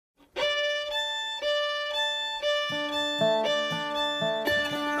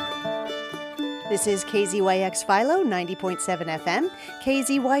This is KZYX Philo, 90.7 FM,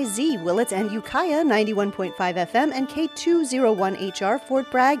 KZYZ Willits and Ukiah, 91.5 FM, and K201HR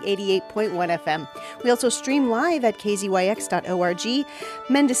Fort Bragg, 88.1 FM. We also stream live at kzyx.org,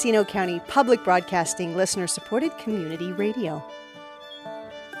 Mendocino County Public Broadcasting, listener-supported community radio.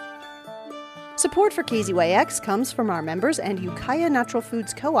 Support for KZYX comes from our members and Ukiah Natural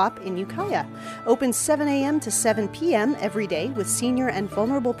Foods Co-op in Ukiah. Open 7 a.m. to 7 p.m. every day with senior and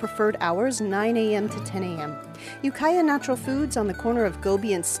vulnerable preferred hours 9 a.m. to 10 a.m. Ukiah Natural Foods on the corner of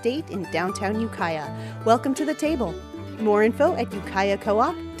Gobi and State in downtown Ukiah. Welcome to the table. More info at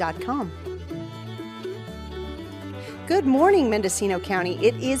ukiahcoop.com. Good morning, Mendocino County.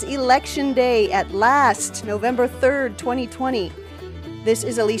 It is Election Day at last, November 3rd, 2020. This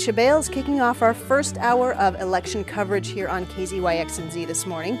is Alicia Bales kicking off our first hour of election coverage here on KZYX&Z this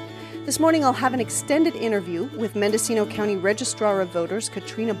morning. This morning I'll have an extended interview with Mendocino County Registrar of Voters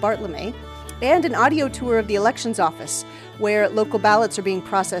Katrina Bartlome and an audio tour of the elections office where local ballots are being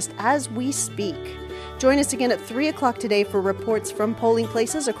processed as we speak. Join us again at 3 o'clock today for reports from polling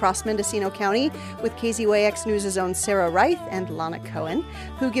places across Mendocino County with KZYX News' own Sarah Reith and Lana Cohen,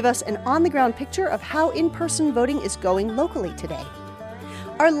 who give us an on-the-ground picture of how in-person voting is going locally today.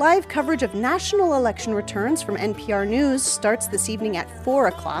 Our live coverage of national election returns from NPR News starts this evening at 4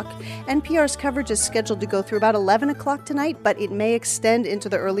 o'clock. NPR's coverage is scheduled to go through about 11 o'clock tonight, but it may extend into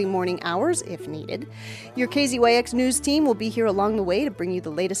the early morning hours if needed. Your KZYX News team will be here along the way to bring you the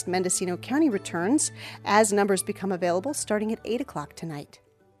latest Mendocino County returns as numbers become available starting at 8 o'clock tonight.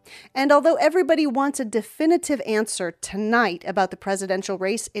 And although everybody wants a definitive answer tonight about the presidential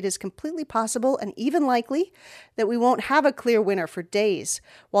race, it is completely possible and even likely that we won't have a clear winner for days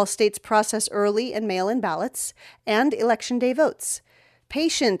while states process early and mail-in ballots and Election Day votes.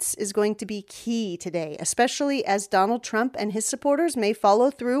 Patience is going to be key today, especially as Donald Trump and his supporters may follow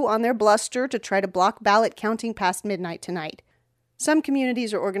through on their bluster to try to block ballot counting past midnight tonight. Some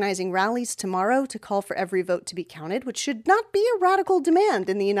communities are organizing rallies tomorrow to call for every vote to be counted, which should not be a radical demand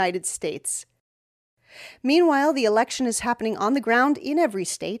in the United States. Meanwhile, the election is happening on the ground in every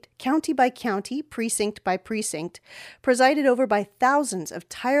state, county by county, precinct by precinct, presided over by thousands of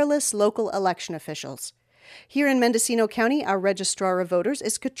tireless local election officials. Here in Mendocino County, our Registrar of Voters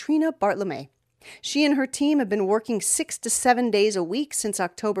is Katrina Bartlome. She and her team have been working 6 to 7 days a week since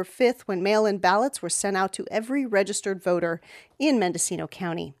October 5th when mail-in ballots were sent out to every registered voter in Mendocino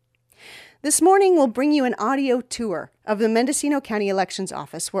County. This morning, we'll bring you an audio tour of the Mendocino County Elections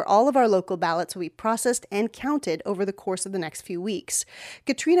Office where all of our local ballots will be processed and counted over the course of the next few weeks.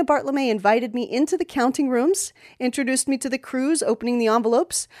 Katrina Bartlome invited me into the counting rooms, introduced me to the crews opening the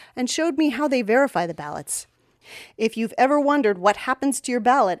envelopes, and showed me how they verify the ballots. If you've ever wondered what happens to your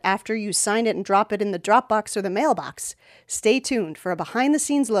ballot after you sign it and drop it in the drop box or the mailbox, stay tuned for a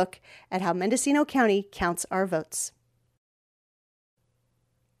behind-the-scenes look at how Mendocino County counts our votes.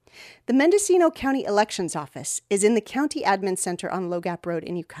 The Mendocino County Elections Office is in the County Admin Center on Low Gap Road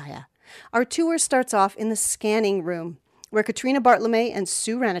in Ukiah. Our tour starts off in the scanning room, where Katrina Bartlome and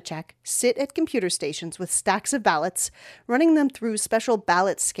Sue Ranichak sit at computer stations with stacks of ballots, running them through special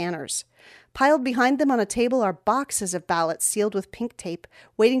ballot scanners. Piled behind them on a table are boxes of ballots sealed with pink tape,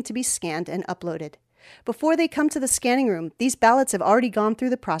 waiting to be scanned and uploaded. Before they come to the scanning room, these ballots have already gone through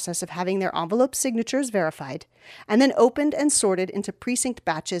the process of having their envelope signatures verified, and then opened and sorted into precinct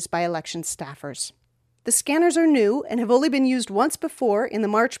batches by election staffers. The scanners are new and have only been used once before in the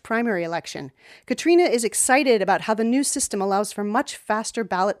March primary election. Katrina is excited about how the new system allows for much faster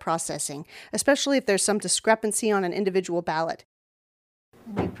ballot processing, especially if there's some discrepancy on an individual ballot.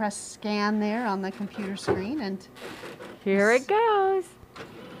 We press scan there on the computer screen and here it goes.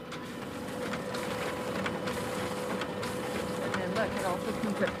 And look, it also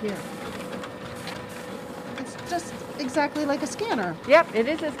comes up here. It's just exactly like a scanner. Yep, it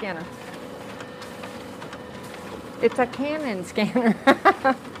is a scanner. It's a Canon scanner.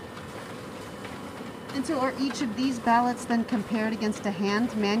 And so are each of these ballots then compared against a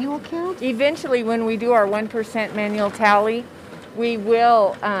hand manual count? Eventually, when we do our 1% manual tally, we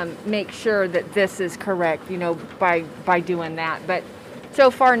will make sure that this is correct, by doing that. But so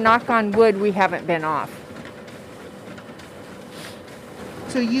far, knock on wood, we haven't been off.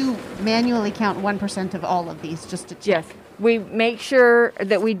 So you manually count 1% of all of these just to check? Yes. We make sure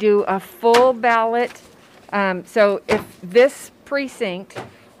that we do a full ballot. So if this precinct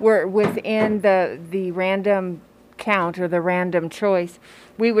were within the random count or the random choice,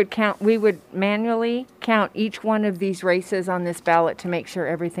 we would manually count each one of these races on this ballot to make sure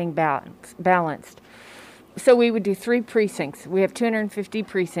everything balanced. So we would do 3 precincts. We have 250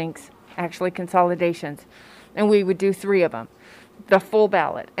 precincts, actually consolidations, and we would do 3 of them. the full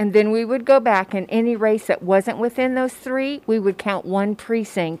ballot. And then we would go back, and any race that wasn't within those 3, we would count 1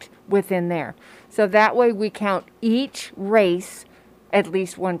 precinct within there. So that way we count each race at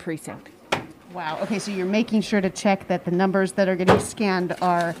least 1 precinct. Wow. Okay, so you're making sure to check that the numbers that are getting scanned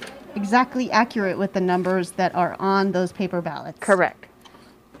are exactly accurate with the numbers that are on those paper ballots. Correct.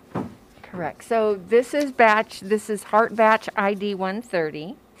 Correct. So this is Hart batch ID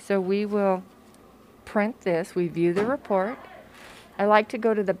 130. So we will print this. We view the report. I like to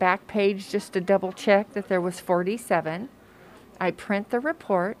go to the back page just to double check that there was 47. I print the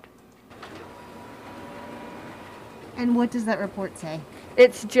report. And what does that report say?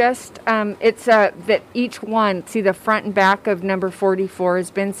 It's just, that each one, see the front and back of number 44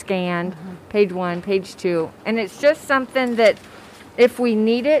 has been scanned, page 1, page 2. And it's just something that if we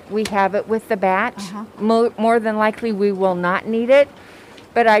need it, we have it with the batch. More than likely we will not need it,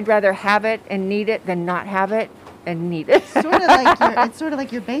 but I'd rather have it and need it than not have it and need it. It's sort of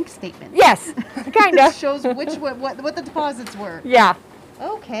like your bank statement. Yes, kind It of. shows what the deposits were. Yeah.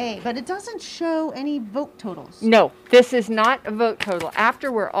 Okay, but it doesn't show any vote totals. No, this is not a vote total.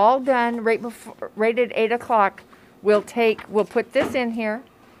 After we're all done, right at 8 o'clock, we'll put this in here.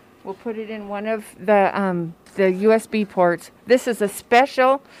 We'll put it in one of the USB ports. This is a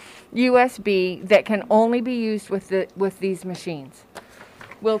special USB that can only be used with these machines.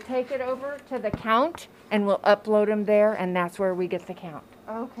 We'll take it over to the count and we'll upload them there, and that's where we get the count.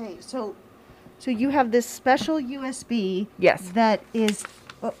 Okay, so you have this special USB. Yes. That is,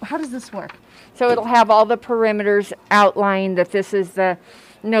 how does this work? So it'll have all the perimeters outlined that this is the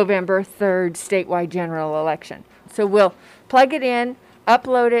November 3rd statewide general election. So we'll plug it in,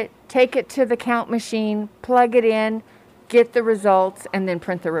 upload it, take it to the count machine, plug it in, get the results, and then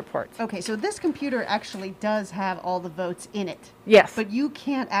print the reports. Okay, so this computer actually does have all the votes in it. Yes. But you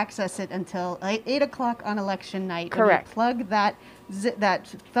can't access it until 8 o'clock on election night. Correct. When you plug that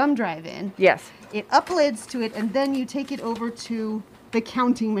thumb drive in. Yes. It uploads to it, and then you take it over to the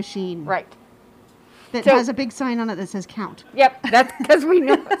counting machine. Right. That So- has a big sign on it that says count. Yep, that's because we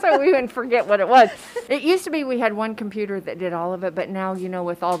know, so we wouldn't forget what it was. It used to be we had one computer that did all of it, but now,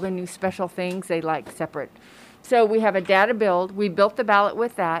 with all the new special things, they like separate. So we have a data build. We built the ballot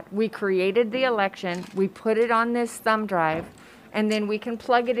with that. We created the election. We put it on this thumb drive, and then we can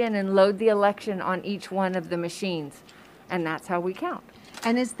plug it in and load the election on each one of the machines. And that's how we count.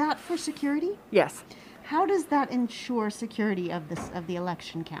 And is that for security? Yes. How does that ensure security of the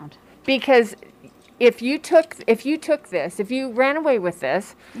election count? Because if you ran away with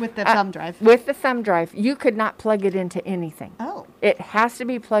this. With the thumb drive. With the thumb drive, you could not plug it into anything. Oh. It has to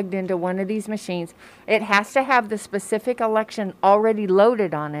be plugged into one of these machines. It has to have the specific election already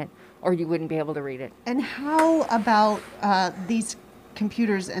loaded on it, or you wouldn't be able to read it. And how about these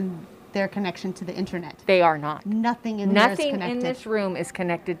computers and their connection to the internet? They are not. Nothing in there is Nothing connected. in this room is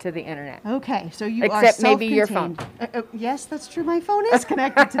connected to the internet. Okay, so you are Except maybe your self-contained. Yes, that's true. My phone is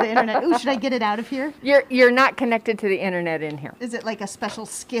connected to the internet. Ooh, should I get it out of here? You're not connected to the internet in here. Is it like a special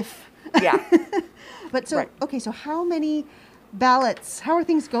skiff? Yeah. But so, Right. okay, so how many ballots, how are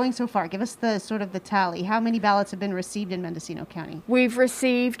things going so far? Give us the sort of the tally. How many ballots have been received in Mendocino County? We've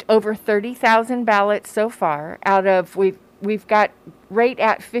received over 30,000 ballots so far out of, we've got right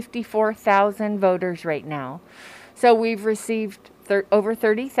at 54,000 voters right now. So we've received over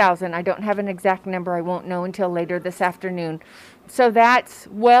 30,000. I don't have an exact number. I won't know until later this afternoon. So that's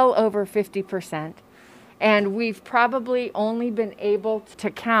well over 50%. And we've probably only been able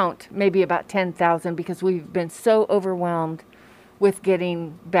to count maybe about 10,000 because we've been so overwhelmed with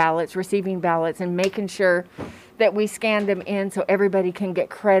getting ballots, receiving ballots, and making sure that we scanned them in so everybody can get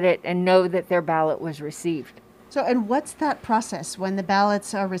credit and know that their ballot was received. So, and what's that process when the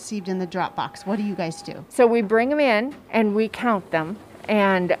ballots are received in the drop box? What do you guys do? So we bring them in and we count them,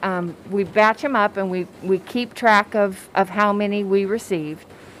 and we batch them up, and we keep track of how many we received.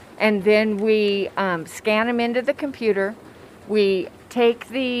 And then we scan them into the computer. We take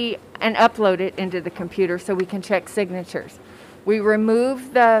and upload it into the computer so we can check signatures. We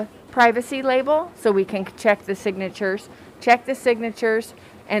remove the privacy label so we can check the signatures,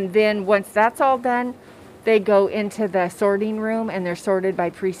 and then once that's all done, they go into the sorting room and they're sorted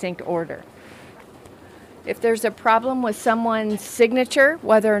by precinct order. If there's a problem with someone's signature,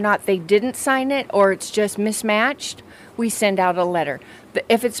 whether or not they didn't sign it or it's just mismatched, we send out a letter.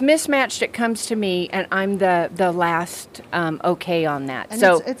 If it's mismatched, it comes to me, and I'm the last okay on that. And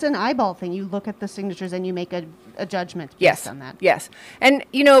so it's an eyeball thing. You look at the signatures and you make a judgment based yes, on that. Yes. And,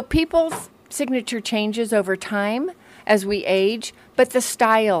 people's signature changes over time as we age, but the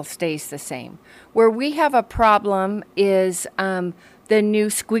style stays the same. Where we have a problem is the new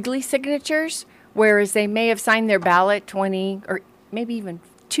squiggly signatures, whereas they may have signed their ballot 20 or maybe even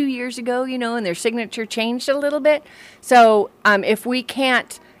 2 years ago, and their signature changed a little bit. So if we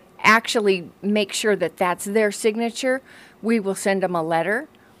can't actually make sure that that's their signature, we will send them a letter.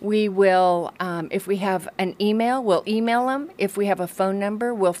 We will, if we have an email, we'll email them. If we have a phone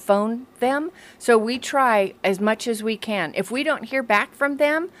number, we'll phone them. So we try as much as we can. If we don't hear back from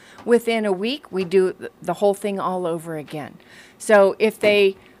them within a week, we do the whole thing all over again. So if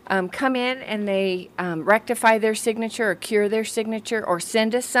they come in and they rectify their signature or cure their signature or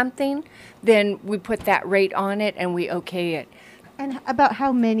send us something, then we put that rate on it and we okay it. And about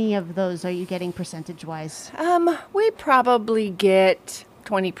how many of those are you getting percentage-wise? We probably get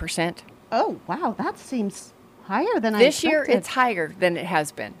 20%. Oh, wow. That seems higher than I expected. This year, it's higher than it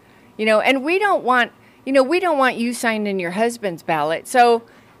has been. And we don't want you signing your husband's ballot. So,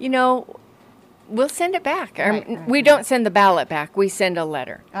 we'll send it back. We don't send the ballot back. We send a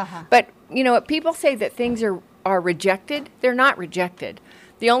letter. Uh-huh. But, people say that things are rejected. They're not rejected.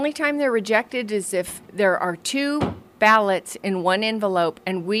 The only time they're rejected is if there are 2 ballots in one envelope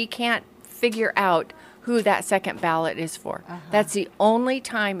and we can't figure out who that second ballot is for. Uh-huh. That's the only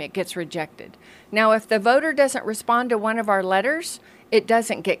time it gets rejected. Now, if the voter doesn't respond to one of our letters, it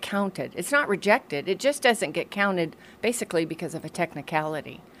doesn't get counted. It's not rejected. It just doesn't get counted basically because of a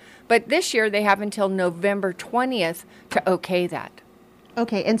technicality. But this year, they have until November 20th to okay that.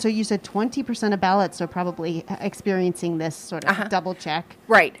 Okay, and so you said 20% of ballots are probably experiencing this sort of double check.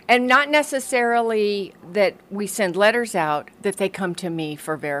 Right, and not necessarily that we send letters out, that they come to me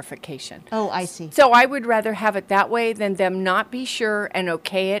for verification. Oh, I see. So I would rather have it that way than them not be sure and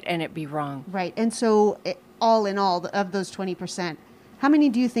okay it and it be wrong. Right, and so all in all, of those 20%, how many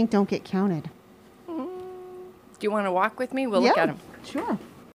do you think don't get counted? Do you want to walk with me? We'll look at them. Sure.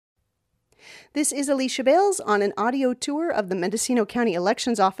 This is Alicia Bales on an audio tour of the Mendocino County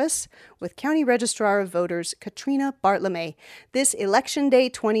Elections Office with County Registrar of Voters Katrina Bartlemay this Election Day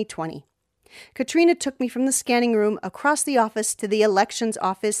 2020. Katrina took me from the scanning room across the office to the Elections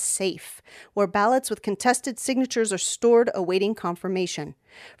Office safe, where ballots with contested signatures are stored awaiting confirmation.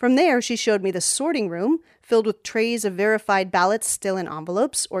 From there, she showed me the sorting room, filled with trays of verified ballots still in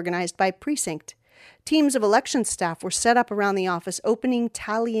envelopes, organized by precinct. Teams of election staff were set up around the office, opening,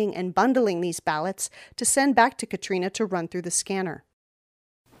 tallying, and bundling these ballots to send back to Katrina to run through the scanner.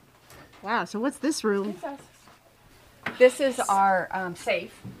 Wow, so what's this room? This is our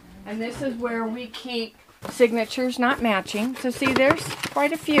safe, and this is where we keep signatures not matching. So see, there's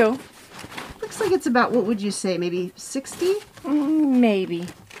quite a few. Looks like it's about, what would you say, maybe 60? Maybe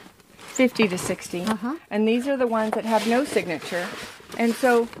 50 to 60. Uh-huh. And these are the ones that have no signature. And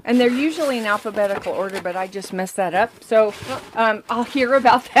they're usually in alphabetical order, but I just messed that up. So I'll hear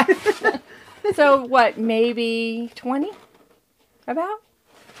about that. So what, maybe 20? About?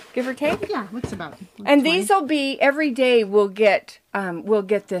 Give or take? Yeah, looks about. And 20. These will be, every day we'll get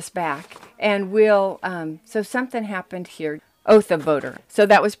this back. And so something happened here. Oath of voter. So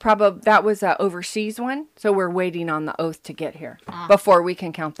that was a overseas one. So we're waiting on the oath to get here before we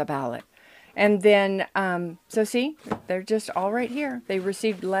can count the ballot. And then, so see, they're just all right here. They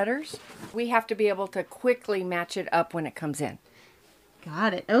received letters. We have to be able to quickly match it up when it comes in.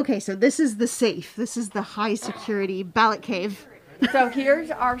 Got it. Okay, so this is the safe. This is the high security ballot cave. So here's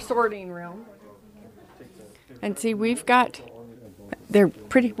our sorting room. And see, they're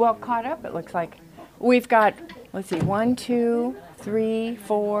pretty well caught up, it looks like. We've got, let's see, 1, 2, 3,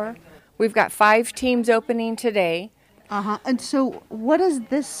 4. We've got 5 teams opening today. Uh-huh. And so what is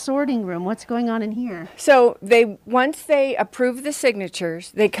this sorting room? What's going on in here? So once they approve the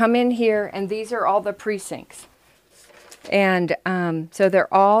signatures, they come in here, and these are all the precincts. And so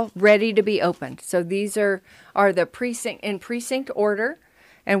they're all ready to be opened. So these are the precinct order.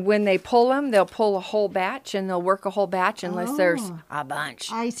 And when they pull them, they'll pull a whole batch, and they'll work a whole batch unless there's a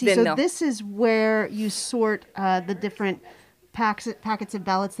bunch. I see. So this is where you sort the different packets of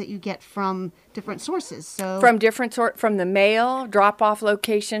ballots that you get from different sources. So from the mail drop-off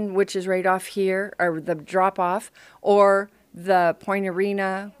location, which is right off here, or the drop-off, or the Point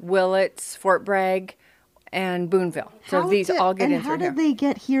Arena, Willits, Fort Bragg, and Boonville. So these all get in through here. And how did they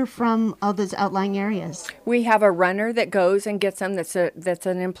get here from all those outlying areas? We have a runner that goes and gets them. That's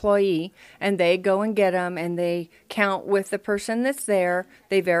an employee, and they go and get them, and they count with the person that's there.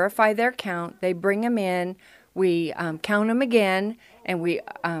 They verify their count. They bring them in. We count them again, and we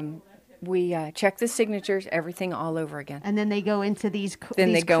check the signatures, everything all over again. And then they go into these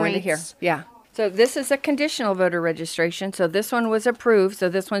Then they go into here. Yeah. So this is a conditional voter registration. So this one was approved. So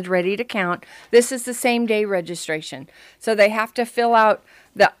this one's ready to count. This is the same day registration. So they have to fill out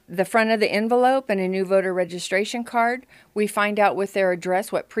the front of the envelope and a new voter registration card. We find out with their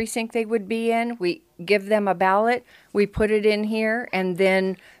address what precinct they would be in. We give them a ballot. We put it in here, and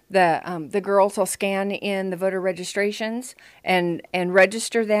then the girls will scan in the voter registrations and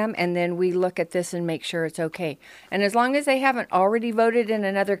register them, and then we look at this and make sure it's okay. And as long as they haven't already voted in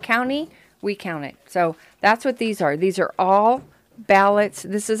another county, we count it. So that's what these are. These are all ballots.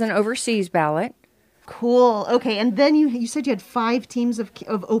 This is an overseas ballot. Cool. Okay, and then you said you had 5 teams of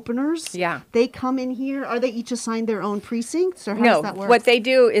openers. Yeah. They come in here. Are they each assigned their own precincts, or how does that work? What they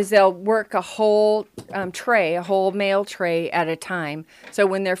do is they'll work a whole tray, a whole mail tray at a time. So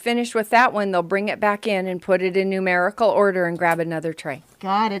when they're finished with that one, they'll bring it back in and put it in numerical order and grab another tray.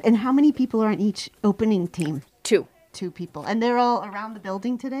 Got it. And how many people are on each opening team? 2. 2 people. And they're all around the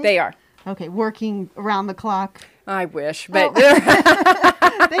building today? They are. Okay, working around the clock. I wish, but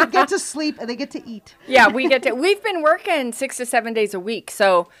They get to sleep and they get to eat. yeah, we've been working 6 to 7 days a week.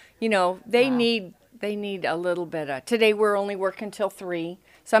 So, they need a little bit of, today we're only working till 3.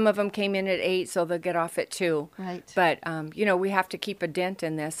 Some of them came in at 8, so they'll get off at 2. Right. But, we have to keep a dent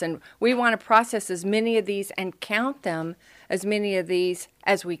in this, and we want to process as many of these and count them as many of these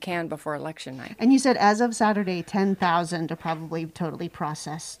as we can before election night. And you said as of Saturday, 10,000 are probably totally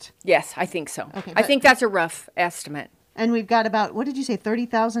processed. Yes, I think so. Okay, I think that's a rough estimate. And we've got about, what did you say,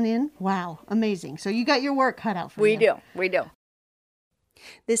 30,000 in? Wow, amazing. So you got your work cut out for you. We do.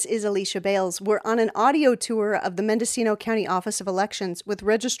 This is Alicia Bales. We're on an audio tour of the Mendocino County Office of Elections with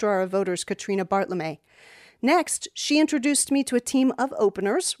Registrar of Voters Katrina Bartlome. Next, she introduced me to a team of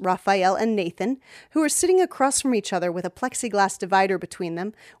openers, Raphael and Nathan, who are sitting across from each other with a plexiglass divider between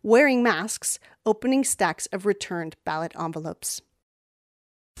them, wearing masks, opening stacks of returned ballot envelopes.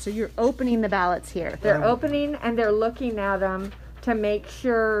 So you're opening the ballots here. They're opening and they're looking at them to make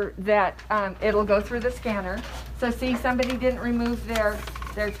sure that it'll go through the scanner. So see, somebody didn't remove their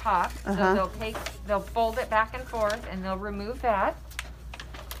top. So they'll fold it back and forth and they'll remove that,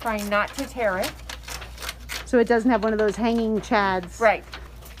 trying not to tear it. So it doesn't have one of those hanging chads. Right.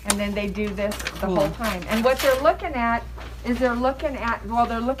 And then they do this the whole time. And what they're looking at is they're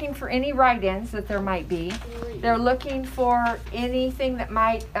looking for any write-ins that there might be. They're looking for anything that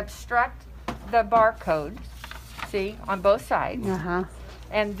might obstruct the barcode, see, on both sides.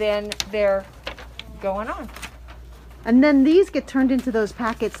 And then they're going on. And then these get turned into those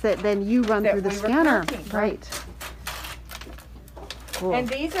packets that then you run That through the we were scanner. counting, Right. Cool. And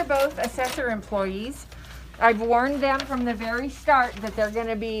these are both assessor employees. I've warned them from the very start that they're going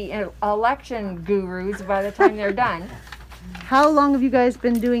to be election gurus by the time they're done. How long have you guys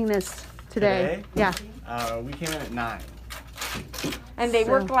been doing this today? Yeah. We came in at 9. And they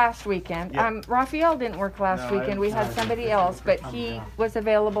worked last weekend. Yeah. Raphael didn't work last weekend. We had somebody else, but he was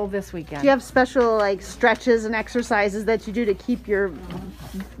available this weekend. Do you have special stretches and exercises that you do to keep your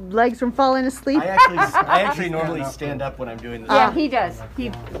legs from falling asleep? I actually normally stand up when I'm doing this. Yeah, he does.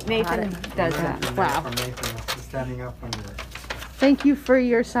 Nathan does that. Wow. Standing up under it. Thank you for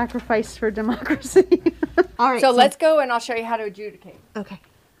your sacrifice for democracy. All right. So let's go and I'll show you how to adjudicate. Okay.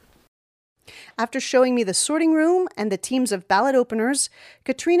 After showing me the sorting room and the teams of ballot openers,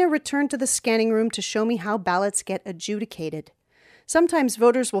 Katrina returned to the scanning room to show me how ballots get adjudicated. Sometimes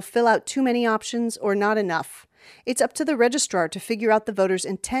voters will fill out too many options or not enough. It's up to the registrar to figure out the voter's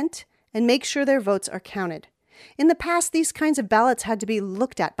intent and make sure their votes are counted. In the past, these kinds of ballots had to be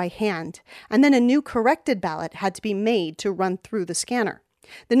looked at by hand, and then a new corrected ballot had to be made to run through the scanner.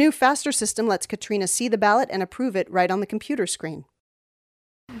 The new faster system lets Katrina see the ballot and approve it right on the computer screen.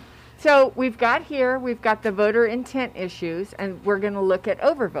 So we've got the voter intent issues, and we're going to look at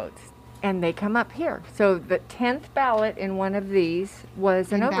overvotes. And they come up here. So the 10th ballot in one of these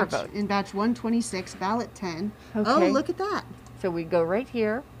was an overvote. In batch 126, ballot 10. Okay. Oh, look at that. So we go right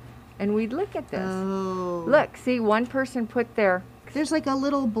here, and we look at this. Oh. Look, see, one person put their... There's like a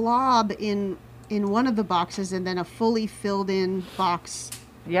little blob in one of the boxes and then a fully filled in box.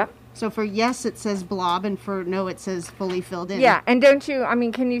 Yep. So for yes, it says blob, and for no, it says fully filled in. Yeah, and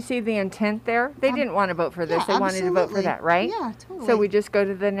can you see the intent there? They didn't want to vote for this. Yeah, they wanted to vote for that, right? Yeah, totally. So we just go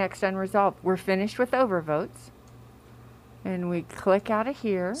to the next unresolved. We're finished with overvotes. And we click out of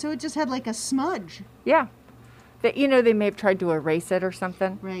here. So it just had like a smudge. Yeah. They may have tried to erase it or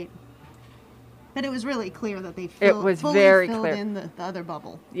something. Right. But it was really clear that they was fully very filled clear. in the other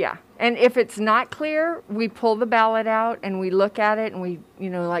bubble. Yeah. And if it's not clear, we pull the ballot out and we look at it and we,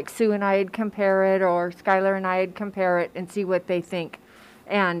 like Sue and I would compare it, or Skylar and I would compare it and see what they think.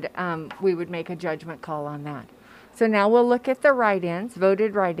 And we would make a judgment call on that. So now we'll look at the write-ins,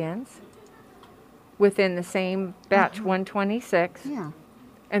 voted write-ins. within the same batch 126, Yeah.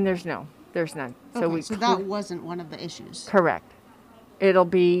 and there's none. Okay, so that wasn't one of the issues. Correct. It'll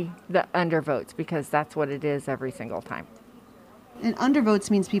be the undervotes because that's what it is every single time. And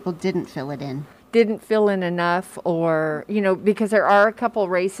undervotes means people didn't fill it in. Didn't fill in enough, or, because there are a couple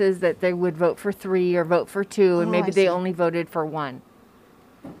races that they would vote for 3 or vote for 2, and Oh, maybe I they see. only voted for 1.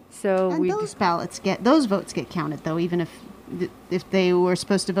 So And those votes get counted though, even if they were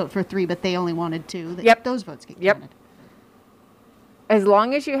supposed to vote for 3, but they only wanted 2. Yep. Those votes get Yep. counted. as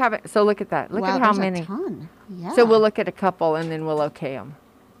long as you have it, so look at that. Look Wow, at how there's many. a ton. Yeah. So we'll look at a couple and then we'll okay them.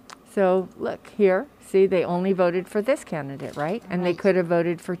 So look here, see, they only voted for this candidate, right? And they Right. could have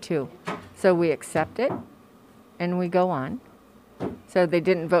voted for 2. So we accept it and we go on. So they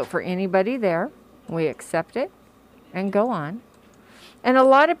didn't vote for anybody there. We accept it and go on. And a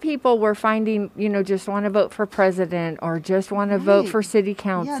lot of people were finding, just want to vote for president or just want to vote Right. for city Yeah,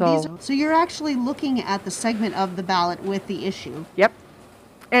 council. so you're actually looking at the segment of the ballot with the issue. Yep.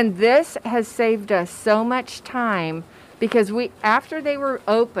 And this has saved us so much time because after they were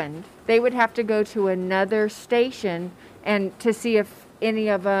opened, they would have to go to another station and to see if any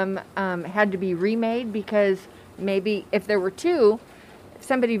of them had to be remade, because maybe if there were 2, if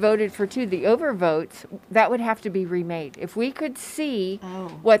somebody voted for 2, the overvotes, that would have to be remade. If we could see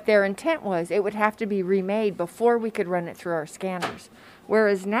Oh. what their intent was, it would have to be remade before we could run it through our scanners.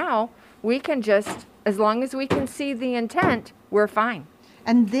 Whereas now, we can just, as long as we can see the intent, we're fine.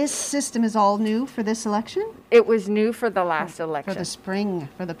 And this system is all new for this election? It was new for the last For election. the spring,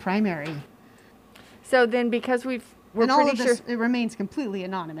 for the primary. So then because we're and all pretty of this, sure. it remains completely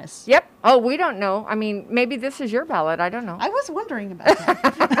anonymous. Yep. Oh, we don't know. I mean, maybe this is your ballot. I don't know. I was wondering about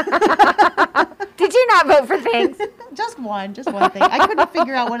that. Did you not vote for things? just one thing. I couldn't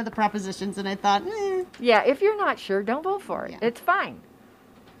figure out one of the propositions, and I thought, Yeah, if you're not sure, don't vote for it. Yeah. It's fine.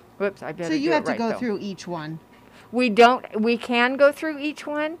 Whoops, I better So you do have it to right, go though. through each one. We can go through each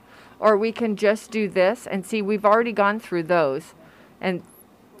one, or we can just do this and see, we've already gone through those. And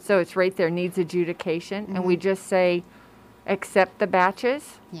so it's right there, needs adjudication. And we just say, accept the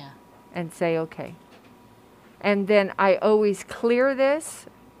batches Yeah. and say, okay. And then I always clear this,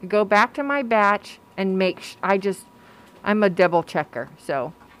 go back to my batch and I'm a double checker.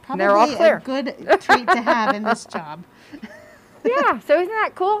 So Probably they're all clear. a good trait to have in this job. Yeah, so isn't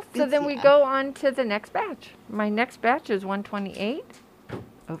that cool? So It's- then we yeah. go on to the next batch. My next batch is 128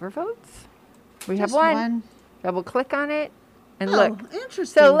 overvotes. We have Just one. Double click on it and Oh, look. interesting.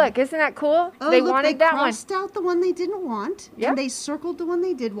 So look, isn't that cool? Oh, They look, wanted that one. crossed out the one they didn't want, Yep. and they circled the one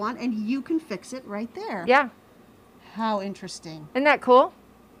they did want, and you can fix it right there. Yeah, How interesting. isn't that cool?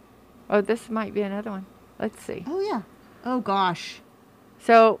 Oh, this might be another one. Let's see. Oh, yeah. Oh, gosh.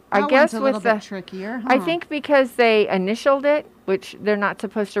 So I That guess one's a little with the, bit trickier. I huh? think because they initialed it, which they're not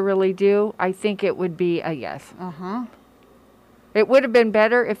supposed to really do, I think it would be a yes. Uh-huh. It would have been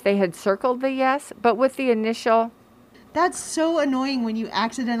better if they had circled the yes, but with the initial, That's so annoying when you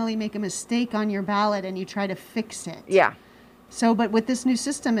accidentally make a mistake on your ballot and you try to fix it. yeah, So, but with this new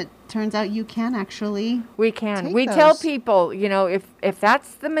system, it turns out you can actually. we can. Take We tell those. people, if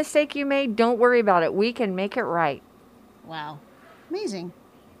that's the mistake you made, don't worry about it. We can make it right. Wow. Amazing.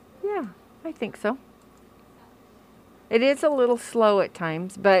 Yeah, I think so. It is a little slow at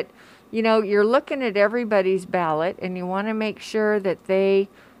times, but you're looking at everybody's ballot and you want to make sure that they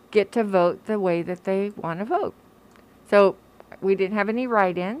get to vote the way that they want to vote. So we didn't have any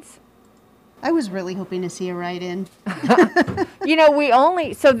write-ins. I was really hoping to see a write-in.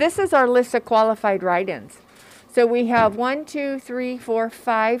 So this is our list of qualified write-ins. So we have 1, 2, 3, 4,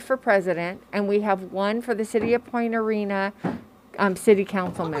 5 for president, and we have 1 for the City of Point Arena city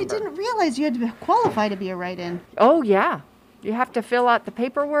council Oh, I member. didn't realize you had to qualify to be a write-in. Oh, yeah. You have to fill out the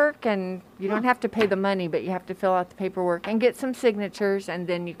paperwork, and you don't have to pay the money, but you have to fill out the paperwork and get some signatures, and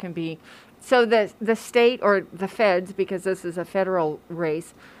then you can be. So the state or the feds, because this is a federal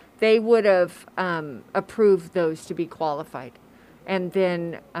race, they would have approved those to be qualified. And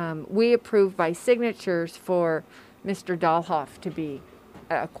then we approved by signatures for Mr. Dahlhoff to be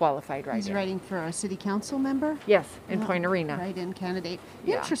a qualified He's writer. writing for a city council member? Yes, in Oh, Point Arena. Write-in candidate.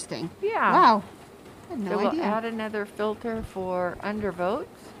 Yeah. Interesting. Yeah. Wow. I had no So we'll idea. add another filter for undervotes.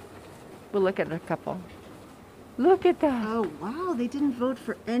 We'll look at a couple. Look at that. Oh, wow. They didn't vote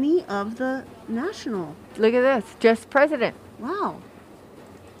for any of the national. Look at this. Just president. Wow.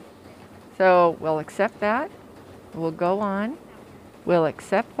 So we'll accept that. We'll go on. We'll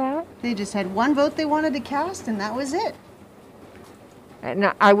accept that. They just had one vote they wanted to cast, and that was it.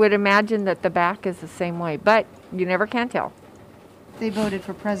 And I would imagine that the back is the same way, but you never can tell. They voted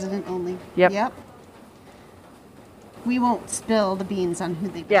for president only. Yep. Yep. We won't spill the beans on who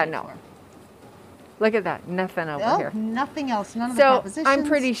they voted Yeah, no. for. Look at that, nothing over Oh, here. nothing else, none of the So propositions. I'm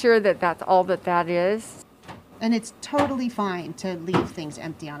pretty sure that that's all that is. And it's totally fine to leave things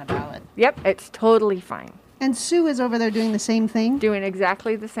empty on a ballot. Yep, it's totally fine. And Sue is over there doing the same thing? Doing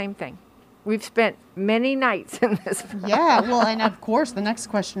exactly the same thing. We've spent many nights in this. Yeah, well, and of course, the next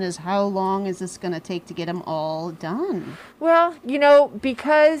question is how long is this going to take to get them all done? Well,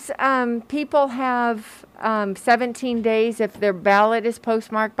 because people have 17 days if their ballot is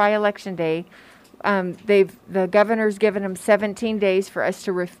postmarked by Election Day. The governor's given them 17 days for us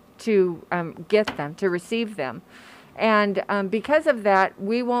to get them, to receive them. And because of that,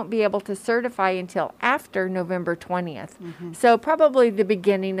 we won't be able to certify until after November 20th. Mm-hmm. So probably the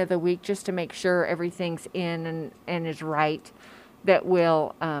beginning of the week, just to make sure everything's in and is right, that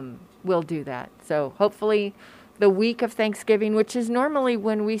we'll do that. So hopefully the week of Thanksgiving, which is normally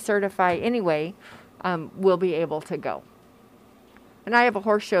when we certify anyway, we'll be able to go. And I have a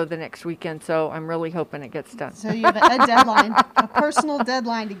horse show the next weekend, so I'm really hoping it gets done. So you have a deadline, a personal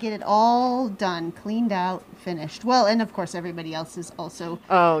deadline to get it all done, cleaned out, finished. Well, and of course, everybody else is also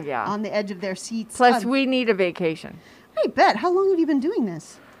on the edge of their seats. Plus, we need a vacation. I bet. How long have you been doing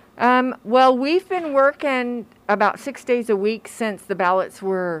this? Well, we've been working about 6 days a week since the ballots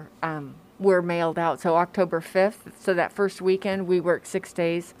were mailed out. So October 5th. So that first weekend, we worked 6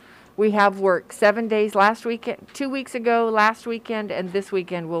 days. We have worked 7 days last weekend, 2 weeks ago, last weekend, and this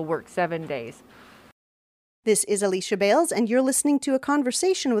weekend we'll work 7 days. This is Alicia Bales, and you're listening to a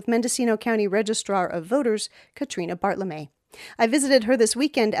conversation with Mendocino County Registrar of Voters, Katrina Bartlome. I visited her this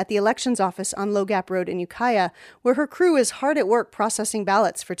weekend at the elections office on Low Gap Road in Ukiah, where her crew is hard at work processing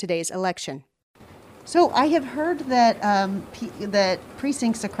ballots for today's election. So I have heard that that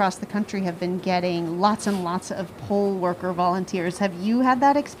precincts across the country have been getting lots and lots of poll worker volunteers. Have you had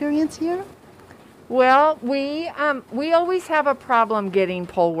that experience here? Well, we always have a problem getting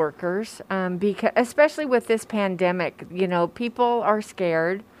poll workers, because especially with this pandemic. People are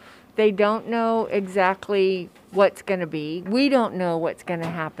scared. They don't know exactly what's going to be. We don't know what's going to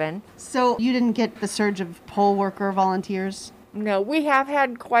happen. So you didn't get the surge of poll worker volunteers? No, we have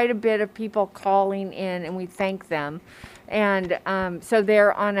had quite a bit of people calling in, and we thank them. And so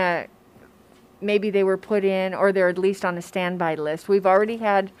they're maybe they were put in, or they're at least on a standby list. We've already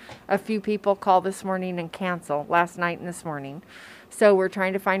had a few people call this morning and cancel, last night and this morning. So we're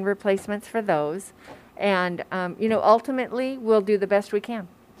trying to find replacements for those. And, ultimately, we'll do the best we can.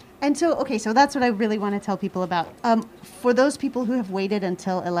 And so that's what I really want to tell people about. For those people who have waited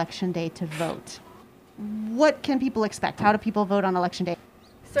until Election Day to vote, what can people expect? How do people vote on Election Day?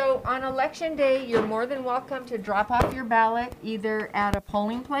 So on Election Day, you're more than welcome to drop off your ballot either at a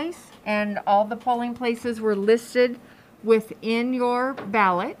polling place, and all the polling places were listed within your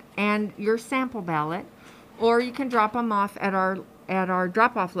ballot and your sample ballot, or you can drop them off at our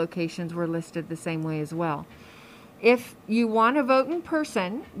drop-off locations. We're listed the same way as well. If you want to vote in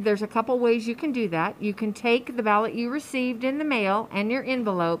person, there's a couple ways you can do that. You can take the ballot you received in the mail and your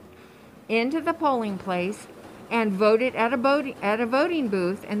envelope into the polling place and vote it at a voting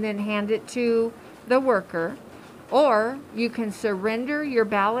booth and then hand it to the worker. Or you can surrender your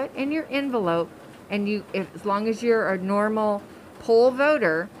ballot and your envelope, and as long as you're a normal poll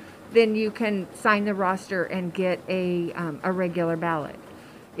voter, then you can sign the roster and get a regular ballot.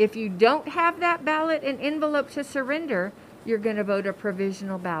 If you don't have that ballot and envelope to surrender, you're going to vote a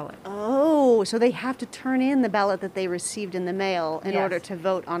provisional ballot. Oh, so they have to turn in the ballot that they received in the mail in order to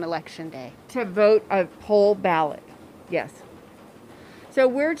vote on Election Day. To vote a poll ballot, yes. So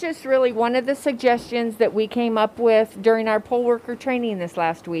we're just really, one of the suggestions that we came up with during our poll worker training this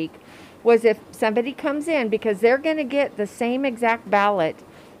last week was if somebody comes in, because they're going to get the same exact ballot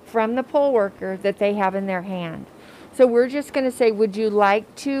from the poll worker that they have in their hand. So we're just going to say, would you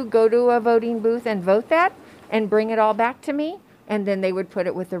like to go to a voting booth and vote that and bring it all back to me? And then they would put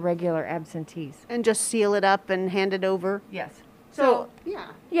it with the regular absentees. And just seal it up and hand it over? Yes. So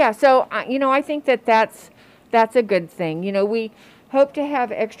I think that's a good thing. We hope to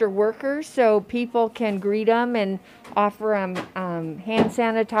have extra workers so people can greet them and offer them hand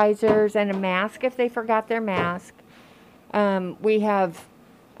sanitizers and a mask if they forgot their mask. We have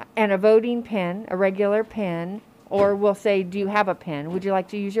a voting pen, a regular pen, or we'll say, do you have a pen? Would you like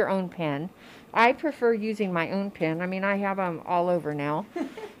to use your own pen? I prefer using my own pen. I mean, I have them all over now.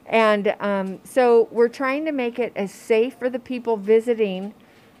 And so we're trying to make it as safe for the people visiting,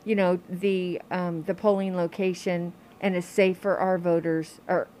 the polling location, and as safe for our voters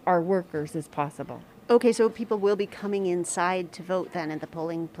or our workers as possible. Okay, so people will be coming inside to vote then at the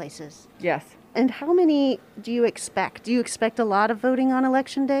polling places? Yes. And how many do you expect? Do you expect a lot of voting on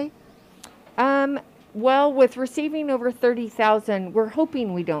Election Day? Well, with receiving over 30,000, we're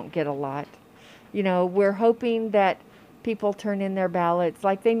hoping we don't get a lot. You know, we're hoping that people turn in their ballots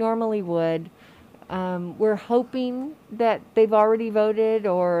like they normally would. We're hoping that they've already voted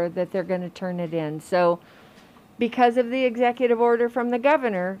or that they're going to turn it in. So because of the executive order from the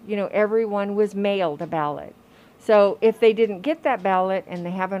governor, you know, everyone was mailed a ballot. So if they didn't get that ballot and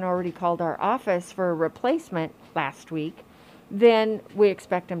they haven't already called our office for a replacement last week, then we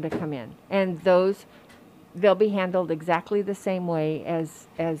expect them to come in. And they'll be handled exactly the same way as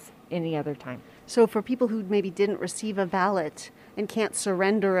any other time. So for people who maybe didn't receive a ballot and can't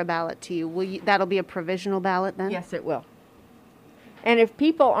surrender a ballot to you, that'll be a provisional ballot then? Yes, it will. And if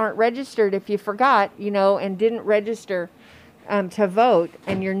people aren't registered, if you forgot, you know, and didn't register to vote,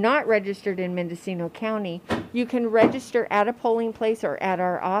 and you're not registered in Mendocino County, you can register at a polling place or at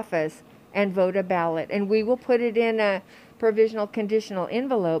our office and vote a ballot. And we will put it in a provisional conditional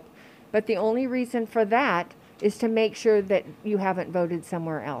envelope. But the only reason for that is to make sure that you haven't voted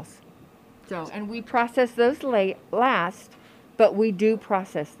somewhere else. So, and we process those last, but we do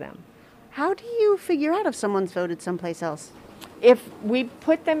process them. How do you figure out if someone's voted someplace else? If we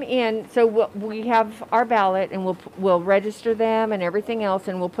put them in, so we have our ballot and we'll register them and everything else,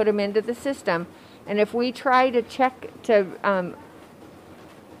 and we'll put them into the system. And if we try to check to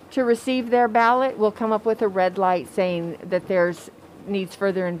receive their ballot, we'll come up with a red light saying that needs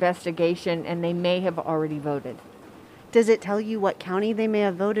further investigation and they may have already voted. Does it tell you what county they may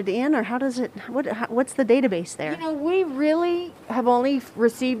have voted in, or how does it? What's the database there? You know, we really have only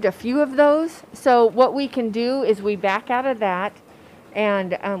received a few of those. So what we can do is we back out of that,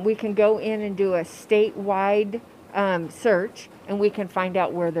 and we can go in and do a statewide search, and we can find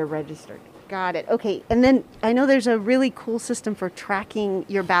out where they're registered. Got it. Okay. And then I know there's a really cool system for tracking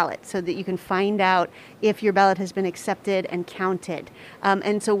your ballot so that you can find out if your ballot has been accepted and counted.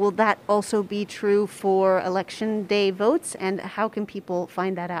 And so will that also be true for election day votes? And how can people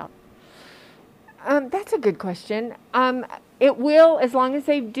find that out? That's a good question. It will, as long as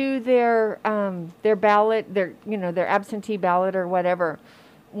they do their ballot, their absentee ballot or whatever.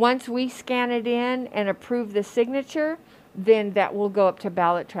 Once we scan it in and approve the signature, then that will go up to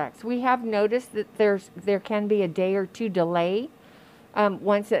Ballot Tracks. We have noticed that there can be a day or two delay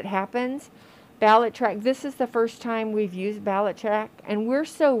once it happens. Ballot Track, this is the first time we've used Ballot Track, and we're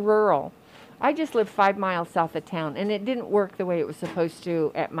so rural. I just live 5 miles south of town, and it didn't work the way it was supposed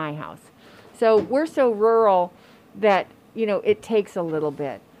to at my house. So we're so rural that, you know, it takes a little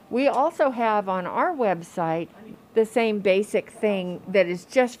bit. We also have on our website the same basic thing that is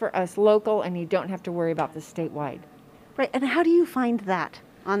just for us local, and you don't have to worry about the statewide. Right. And how do you find that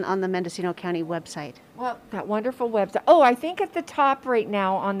on the Mendocino County website? Well, that wonderful website. Oh, I think at the top right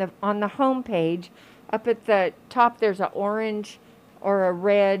now on the home page, up at the top, there's an orange or a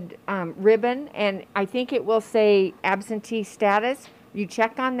red ribbon, and I think it will say absentee status. You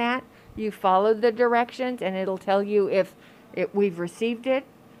check on that, you follow the directions, and it'll tell you if we've received it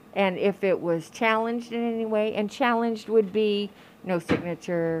and if it was challenged in any way. And challenged would be no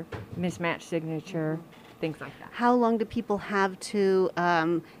signature, mismatched signature, things like that. How long do people have to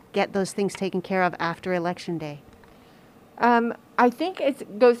get those things taken care of after Election Day? I think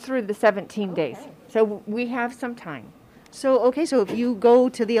it goes through the 17 days. So we have some time. So if you go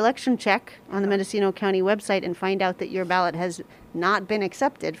to the election check on the Mendocino County website and find out that your ballot has not been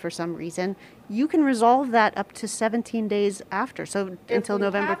accepted for some reason, you can resolve that up to 17 days after, so until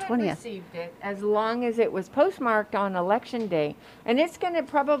November 20th. If we haven't received it, as long as it was postmarked on Election Day, and it's going to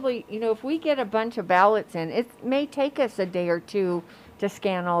probably, you know, if we get a bunch of ballots in, it may take us a day or two to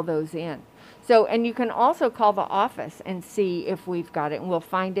scan all those in. So, and you can also call the office and see if we've got it, and we'll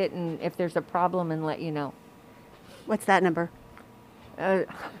find it, and if there's a problem, and let you know. What's that number? Exam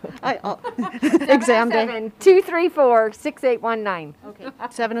day. 234-6819. Okay.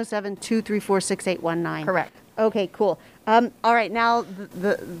 707-234-6819. Correct. Okay, cool. All right, now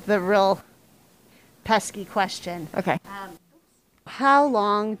the real pesky question. Okay. How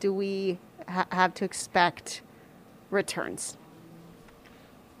long do we have to expect returns?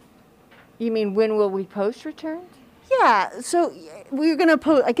 You mean when will we post returns? Yeah, so we're going to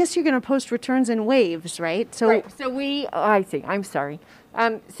post, I guess you're going to post returns in waves, right? So right. So I see, I'm sorry.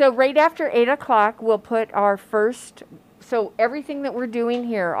 So right after 8 o'clock, we'll put our first, so everything that we're doing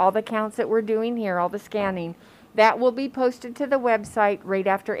here, all the counts that we're doing here, all the scanning, that will be posted to the website right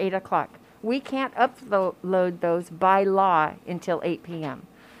after 8 o'clock. We can't upload those by law until 8 p.m.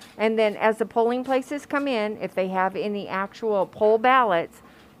 And then as the polling places come in, if they have any actual poll ballots,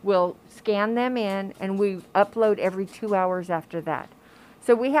 we'll scan them in, and we upload every 2 hours after that.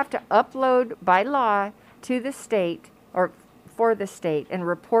 So we have to upload by law to the state, or for the state, and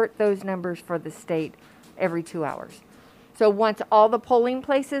report those numbers for the state every 2 hours. So once all the polling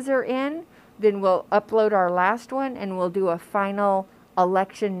places are in, Then we'll upload our last one and we'll do a final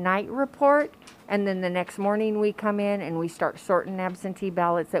election night report. And then the next morning we come in and we start sorting absentee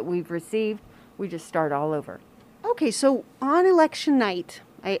ballots that we've received. We just start all over. Okay, so on election night,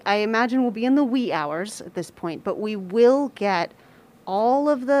 I imagine we'll be in the wee hours at this point, but we will get all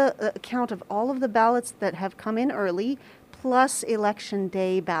of the count of all of the ballots that have come in early, plus election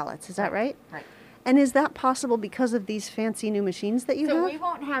day ballots. Is that right? Right. And is that possible because of these fancy new machines that you So have? we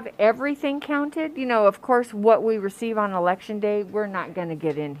won't have everything counted. You know, of course, what we receive on election day, we're not going to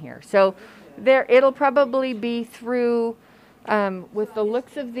get in here. So it'll probably be through, with the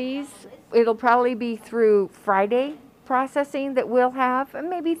looks of these, it'll probably be through Friday processing that we'll have, and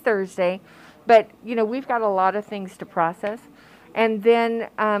maybe Thursday. But, you know, we've got a lot of things to process. And then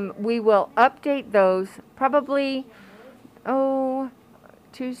we will update those probably,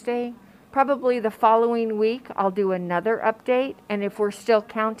 Tuesday. Probably the following week, I'll do another update. And if we're still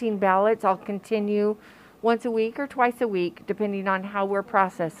counting ballots, I'll continue once a week or twice a week, depending on how we're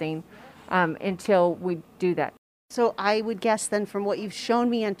processing, until we do that. So I would guess then from what you've shown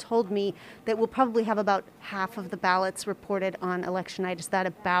me and told me that we'll probably have about half of the ballots reported on election night. Is that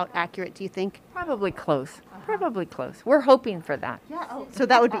about accurate, do you think? Probably close. Probably close. We're hoping for that. Yeah. So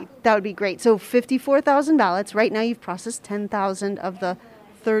that would be great. So 54,000 ballots. Right now you've processed 10,000 of the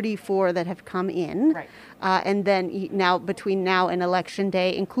 34 that have come in. Right. And then now between now and election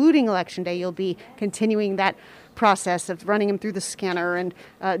day, including election day, you'll be continuing that process of running them through the scanner and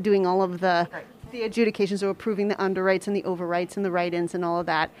doing all of the adjudications, or approving the underwrites and the overwrites and the write-ins and all of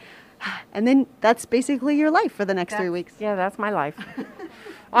that. And then that's basically your life for the next 3 weeks. Yeah, that's my life.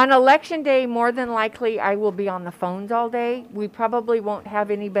 On election day, more than likely, I will be on the phones all day. We probably won't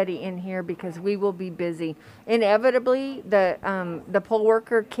have anybody in here because we will be busy. Inevitably, the poll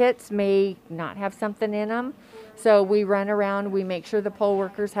worker kits may not have something in them. So we run around, we make sure the poll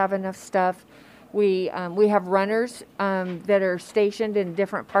workers have enough stuff. We have runners that are stationed in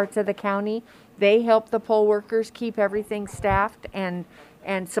different parts of the county. They help the poll workers keep everything staffed and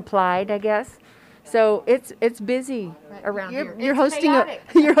supplied, I guess. So it's busy around here. You're It's hosting chaotic.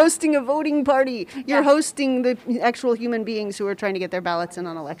 you're hosting a voting party. You're Yeah. hosting the actual human beings who are trying to get their ballots in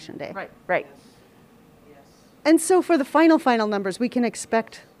on election day. Right. And so for the final numbers, we can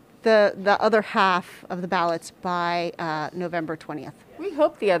expect the other half of the ballots by November 20th. We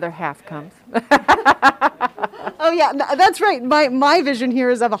hope the other half comes. Oh yeah, that's right. My vision here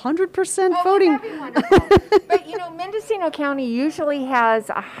is of 100% voting. That'd be wonderful. But you know, Mendocino County usually has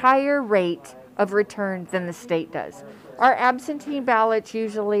a higher rate of return than the state does. Our absentee ballots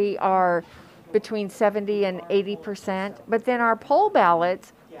usually are between 70 and 80%, but then our poll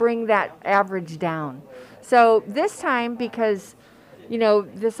ballots bring that average down. So this time, because you know,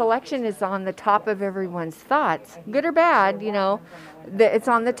 this election is on the top of everyone's thoughts, good or bad, you know, it's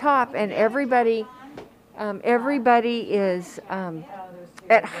on the top, and everybody is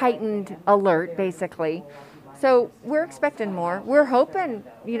at heightened alert, basically. So we're expecting more. We're hoping,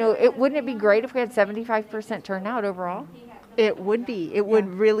 you know, wouldn't it be great if we had 75% turnout overall? It would be. It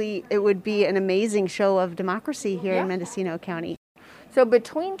would be an amazing show of democracy here Yeah. in Mendocino County. So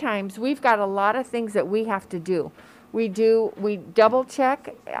between times, we've got a lot of things that we have to do. We double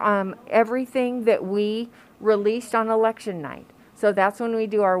check everything that we released on election night. So that's when we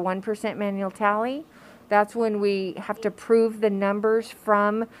do our 1% manual tally. That's when we have to prove the numbers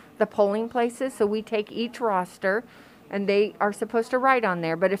from the polling places. So we take each roster, and they are supposed to write on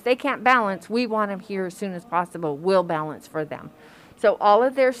there. But if they can't balance, we want them here as soon as possible. We'll balance for them. So all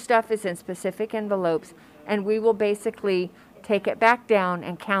of their stuff is in specific envelopes, and we will basically take it back down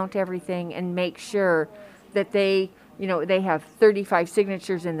and count everything and make sure that they have 35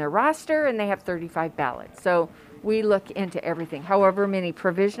 signatures in their roster and they have 35 ballots. So we look into everything. However many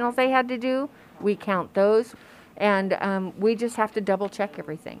provisionals they had to do, we count those. And we just have to double check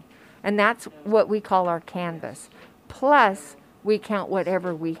everything. And that's what we call our canvas. Plus, we count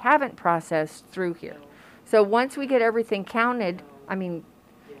whatever we haven't processed through here. So once we get everything counted,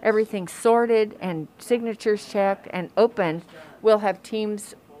 everything sorted and signatures checked and opened, we'll have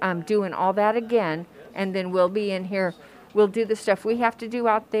teams doing all that again. And then we'll be in here. We'll do the stuff we have to do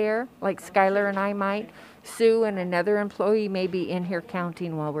out there, like Skylar and I might. Sue and another employee may be in here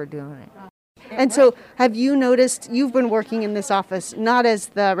counting while we're doing it. And so have you noticed, you've been working in this office, not as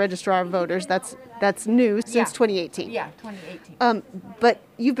the registrar of voters, that's new since 2018. Yeah, 2018. But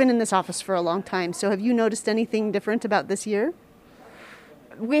you've been in this office for a long time. So have you noticed anything different about this year?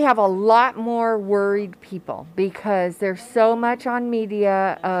 We have a lot more worried people because there's so much on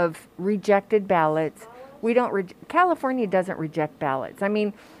media of rejected ballots. California doesn't reject ballots.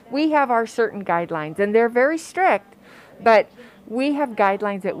 We have our certain guidelines and they're very strict, but we have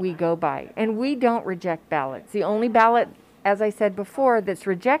guidelines that we go by, and we don't reject ballots. The only ballot, as I said before, that's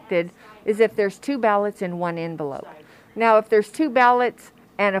rejected is if there's 2 ballots in one envelope. Now, if there's 2 ballots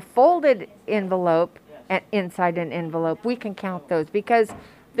and a folded envelope inside an envelope, we can count those because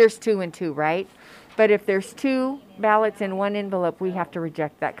there's 2 and 2, right? But if there's 2 ballots in one envelope, we have to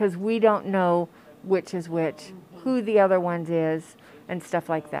reject that because we don't know which is which, who the other one is, and stuff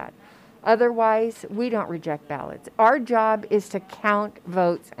like that. Otherwise, we don't reject ballots. Our job is to count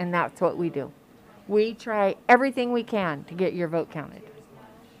votes, and that's what we do. We try everything we can to get your vote counted.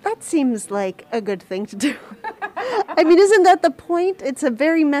 That seems like a good thing to do. I mean, isn't that the point? It's a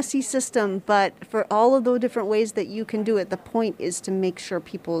very messy system, but for all of the different ways that you can do it, the point is to make sure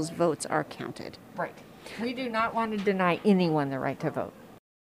people's votes are counted. Right. We do not want to deny anyone the right to vote.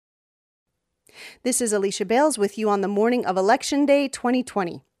 This is Alicia Bales with you on the morning of Election Day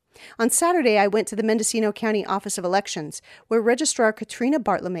 2020. On Saturday, I went to the Mendocino County Office of Elections, where Registrar Katrina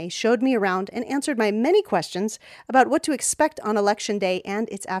Bartlome showed me around and answered my many questions about what to expect on Election Day and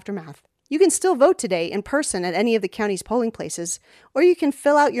its aftermath. You can still vote today in person at any of the county's polling places, or you can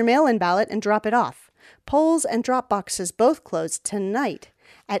fill out your mail-in ballot and drop it off. Polls and drop boxes both close tonight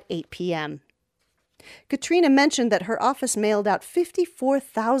at 8 p.m. Katrina mentioned that her office mailed out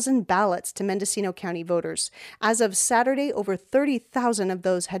 54,000 ballots to Mendocino County voters. As of Saturday, over 30,000 of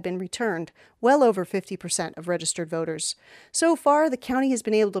those had been returned, well over 50% of registered voters. So far, the county has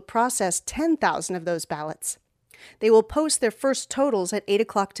been able to process 10,000 of those ballots. They will post their first totals at 8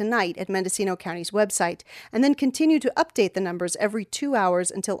 o'clock tonight at Mendocino County's website, and then continue to update the numbers every 2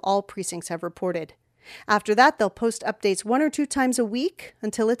 hours until all precincts have reported. After that, they'll post updates 1 or 2 times a week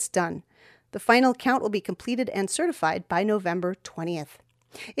until it's done. The final count will be completed and certified by November 20th.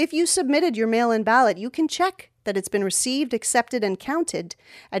 If you submitted your mail-in ballot, you can check that it's been received, accepted, and counted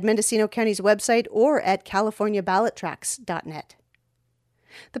at Mendocino County's website or at californiaballottracks.net.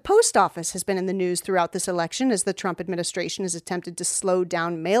 The post office has been in the news throughout this election as the Trump administration has attempted to slow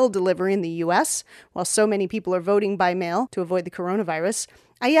down mail delivery in the U.S. While so many people are voting by mail to avoid the coronavirus,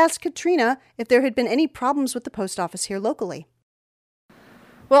 I asked Katrina if there had been any problems with the post office here locally.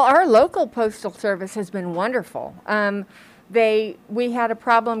 Well, our local postal service has been wonderful. We had a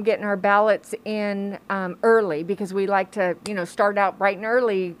problem getting our ballots in early because we like to, start out bright and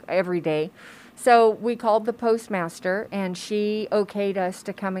early every day. So we called the postmaster, and she okayed us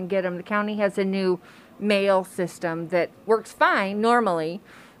to come and get them. The county has a new mail system that works fine normally,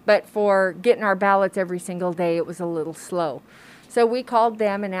 but for getting our ballots every single day, it was a little slow. So we called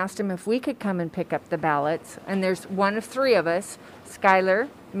them and asked them if we could come and pick up the ballots. And there's one of 3 of us, Skylar,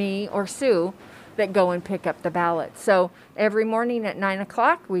 me, or Sue, that go and pick up the ballots. So every morning at 9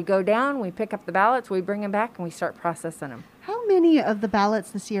 o'clock, we go down, we pick up the ballots, we bring them back, and we start processing them. How many of the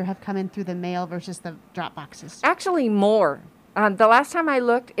ballots this year have come in through the mail versus the drop boxes? Actually, more. The last time I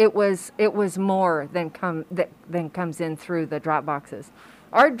looked, it was more than comes in through the drop boxes.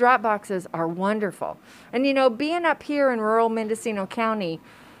 Our drop boxes are wonderful. And being up here in rural Mendocino County,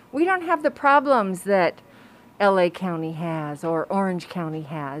 we don't have the problems that LA County has or Orange County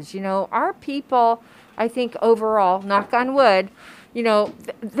has. Our people, I think overall, knock on wood,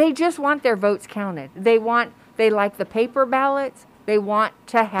 they just want their votes counted. They like the paper ballots. They want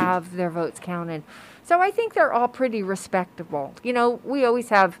to have their votes counted. So I think they're all pretty respectable. We always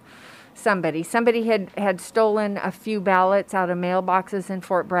have somebody had stolen a few ballots out of mailboxes in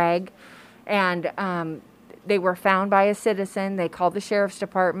Fort Bragg, and they were found by a citizen. They called the sheriff's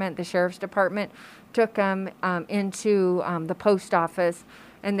department. The sheriff's department took them into the post office,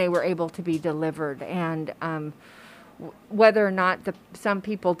 and they were able to be delivered. And whether or not some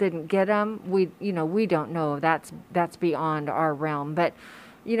people didn't get them, we don't know. That's beyond our realm. But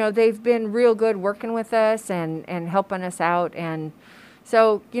they've been real good working with us and helping us out. And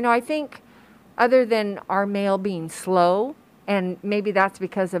so, I think other than our mail being slow, and maybe that's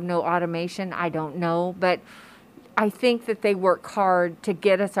because of no automation, I don't know, but I think that they work hard to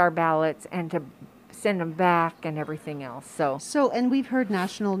get us our ballots and to send them back and everything else. So, and we've heard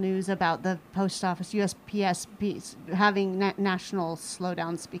national news about the post office, USPS, having national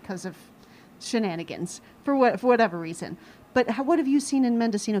slowdowns because of shenanigans for whatever reason. But what have you seen in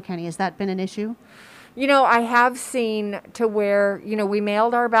Mendocino County? Has that been an issue? I have seen to where, we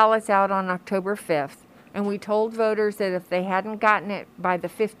mailed our ballots out on October 5th, and we told voters that if they hadn't gotten it by the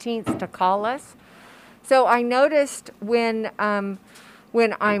 15th to call us. So I noticed when I'm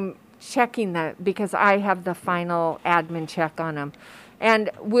checking that, because I have the final admin check on them, and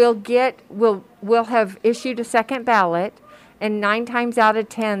we'll have issued a second ballot, and 9 times out of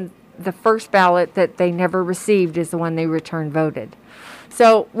 10, the first ballot that they never received is the one they return voted.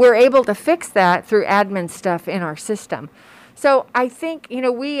 So we're able to fix that through admin stuff in our system. So I think,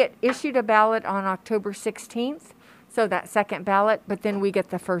 we issued a ballot on October 16th, so that second ballot, but then we get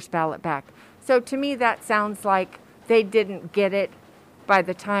the first ballot back. So to me, that sounds like they didn't get it by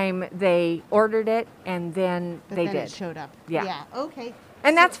the time they ordered it, and then But they then did. it showed up. Yeah. Yeah. Okay.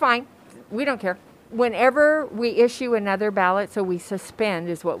 And that's fine. We don't care. Whenever we issue another ballot, so we suspend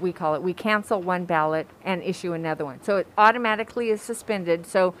is what we call it. We cancel one ballot and issue another one. So it automatically is suspended.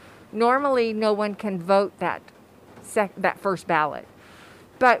 So normally no one can vote that first ballot.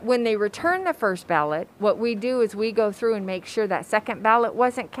 But when they return the first ballot, what we do is we go through and make sure that second ballot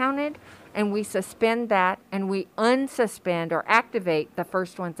wasn't counted, and we suspend that, and we unsuspend or activate the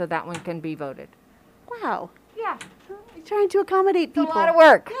first one so that one can be voted. Wow. Yeah. You're trying to accommodate people. A lot of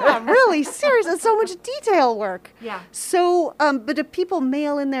work. Yeah, really, seriously, so much detail work. Yeah. So, but if people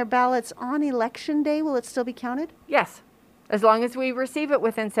mail in their ballots on election day, will it still be counted? Yes. As long as we receive it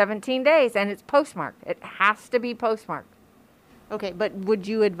within 17 days and it's postmarked. It has to be postmarked. Okay, but would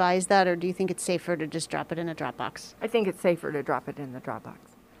you advise that, or do you think it's safer to just drop it in a drop box? I think it's safer to drop it in the drop box.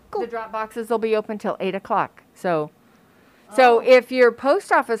 Cool. The drop boxes will be open till 8 o'clock. So if your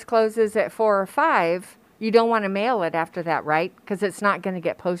post office closes at 4 or 5, you don't want to mail it after that, right? Because it's not going to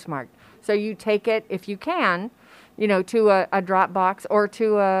get postmarked. So you take it, if you can, to a drop box or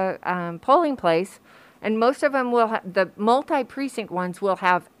to a polling place. And most of them will have, the multi-precinct ones will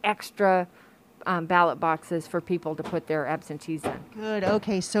have extra ballot boxes for people to put their absentees in. Good.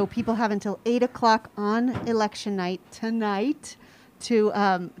 Okay, so people have until 8 o'clock on election night tonight to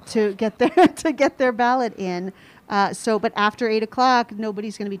get their ballot in. But after 8 o'clock,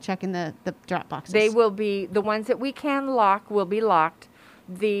 nobody's going to be checking the drop boxes. They will be, the ones that we can lock will be locked.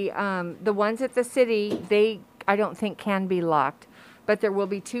 The ones at the city, I don't think can be locked, but there will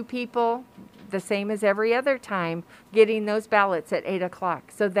be 2 people, the same as every other time, getting those ballots at 8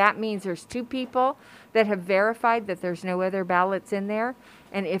 o'clock. So that means there's 2 people that have verified that there's no other ballots in there.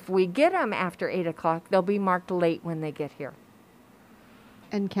 And if we get them after 8 o'clock, they'll be marked late when they get here.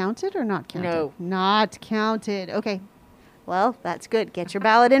 And counted or not counted? No. Not counted. Okay. Well, that's good. Get your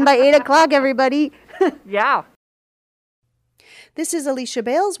ballot in by 8 o'clock, everybody. Yeah. This is Alicia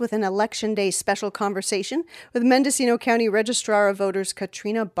Bales with an Election Day special conversation with Mendocino County Registrar of Voters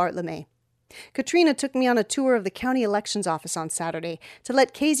Katrina Bartlome. Katrina took me on a tour of the county elections office on Saturday to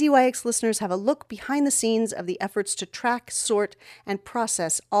let KZYX listeners have a look behind the scenes of the efforts to track, sort, and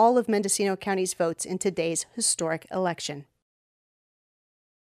process all of Mendocino County's votes in today's historic election.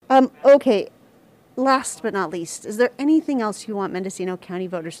 Okay, last but not least, is there anything else you want Mendocino County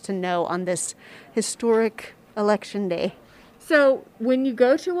voters to know on this historic election day? So when you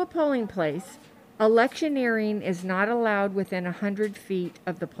go to a polling place, electioneering is not allowed within 100 feet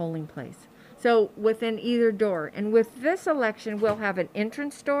of the polling place. So within either door. And with this election, we'll have an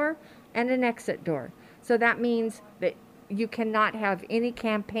entrance door and an exit door. So that means that you cannot have any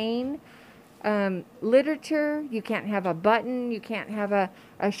campaign literature. You can't have a button. You can't have a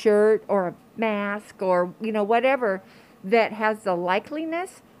shirt or a mask or, whatever that has the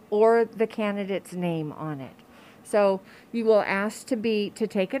likeliness or the candidate's name on it. So you will ask to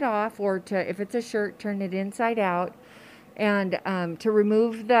take it off, or to, if it's a shirt, turn it inside out, and to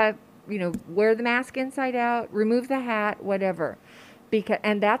remove wear the mask inside out, remove the hat, whatever.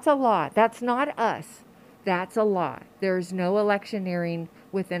 And that's a law. That's not us. That's a law. There is no electioneering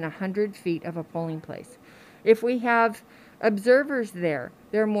within 100 feet of a polling place. If we have observers there,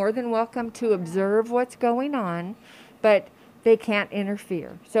 they're more than welcome to observe what's going on, but they can't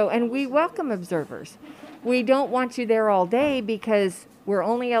interfere. And we welcome observers. We don't want you there all day because we're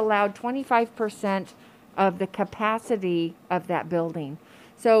only allowed 25% of the capacity of that building.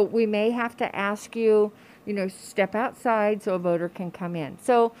 So we may have to ask you, step outside so a voter can come in.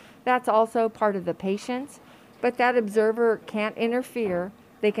 So that's also part of the patience, but that observer can't interfere.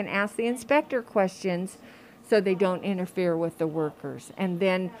 They can ask the inspector questions so they don't interfere with the workers. And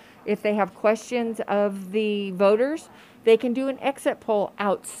then if they have questions of the voters, they can do an exit poll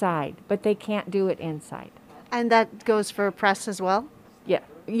outside, but they can't do it inside. And that goes for press as well? Yeah.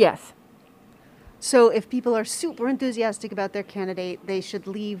 Yes. So if people are super enthusiastic about their candidate, they should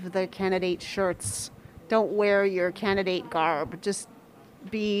leave the candidate shirts. Don't wear your candidate garb. Just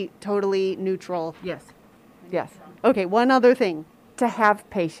be totally neutral. Yes. Yes. Okay, one other thing. To have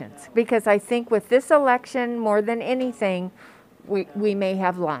patience, because I think with this election, more than anything, we may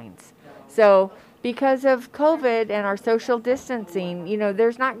have lines. So because of COVID and our social distancing,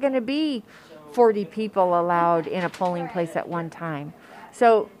 there's not going to be 40 people allowed in a polling place at one time.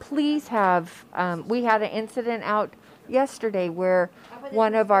 So please have, we had an incident out yesterday where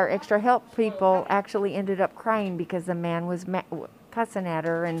one of our extra help people actually ended up crying because the man was cussing at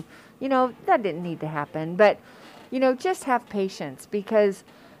her, and that didn't need to happen. But just have patience, because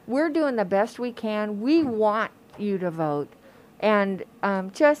we're doing the best we can. We want you to vote, and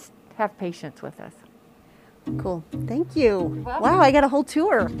just have patience with us. Cool. Thank you. Welcome. Wow, I got a whole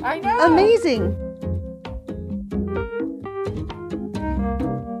tour. I know. Amazing.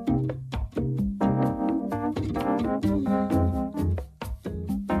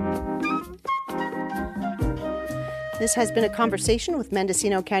 This has been a conversation with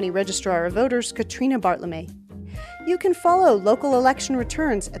Mendocino County Registrar of Voters, Katrina Bartlome. You can follow local election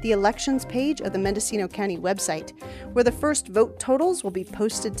returns at the elections page of the Mendocino County website, where the first vote totals will be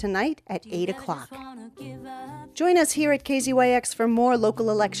posted tonight at 8 o'clock. Join us here at KZYX for more local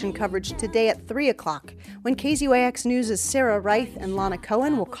election coverage today at 3 o'clock, when KZYX News' Sarah Reith and Lana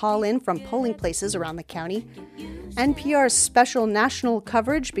Cohen will call in from polling places around the county. NPR's special national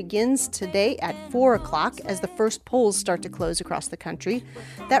coverage begins today at 4 o'clock as the first polls start to close across the country.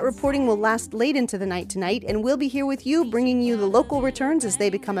 That reporting will last late into the night tonight, and we'll be here with you, bringing you the local returns as they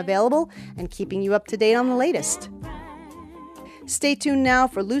become available and keeping you up to date on the latest. Stay tuned now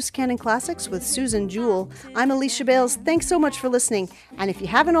for Loose Cannon Classics with Susan Jewell. I'm Alicia Bales. Thanks so much for listening. And if you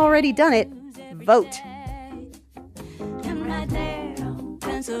haven't already done it, vote. And right there on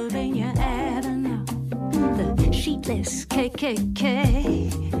Pennsylvania Avenue, the sheetless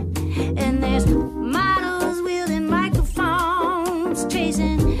KKK. And there's models wielding microphones,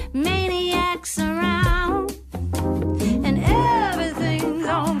 chasing maniacs around. And everything's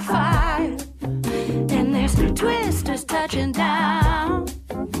on fire. And there's twisters touching down.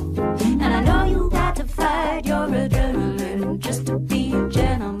 And I know you got to fight your adrenaline just to be a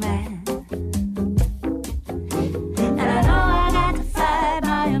gentleman. And I know I got to fight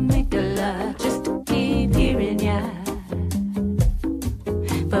my amygdala just to keep hearing ya.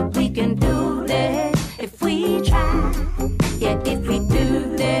 But we can do this if we try. Yeah, if we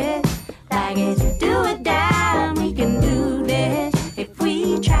do this, like it's do it down. We can do this if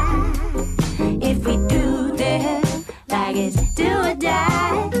we try. If we do this, like it's do or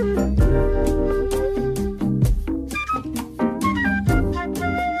die.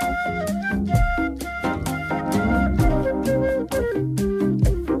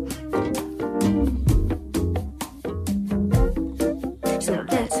 So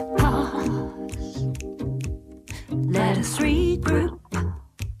let's pause. Let us regroup.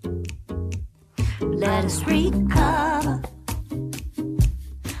 Let us recover.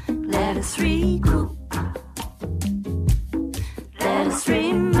 Let us regroup. Let us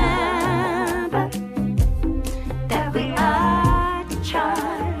remember that we are the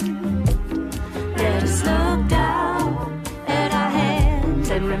child. Let us look down at our hands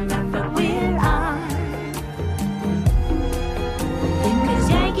and remember we're armed. 'Cause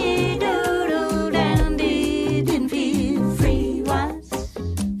Yankee Doodle Dandy didn't feel free once,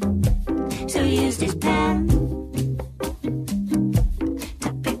 so he used his pen to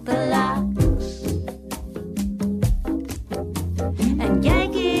pick the locks. And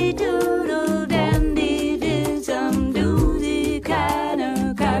Yankee Doodle Dandy did some doozy kind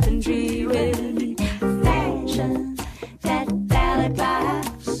of carpentry with fashion that ballot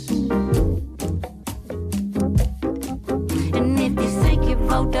box. And if you think your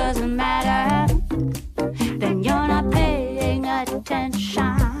vote doesn't matter, then you're not paying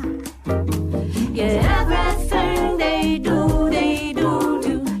attention. Yeah, everything they do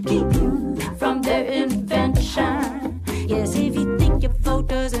to keep you from their invention. Yes, if you think your vote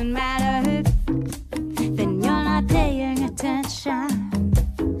doesn't matter, then you're not paying attention.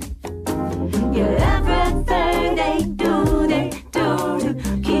 Yeah, everything they do to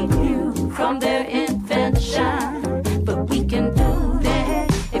keep you from their invention. But we can do that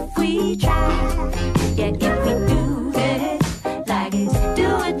if we try. Yeah, if we do that, like it's do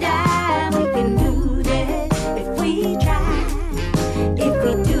or die. We can do that if we try. If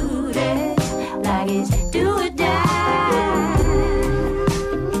we do that, like it's do or die.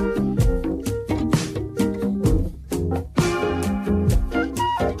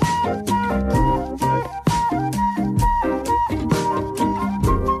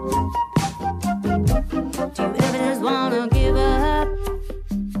 Do you ever just wanna give up?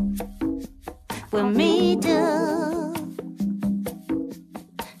 Well, me too.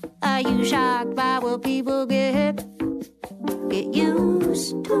 Are you shocked by what people get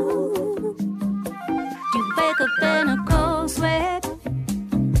used to? Do you wake up in a cold sweat?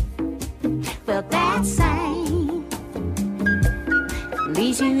 Well, that's sane. At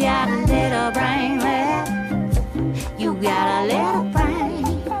least you got a little brain left. You got a little brain.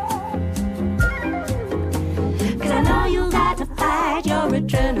 'Cause I know you got to fight your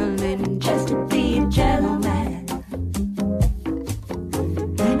adrenaline just to be a gentleman.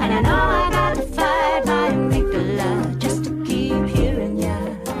 And I know I got to fight my amygdala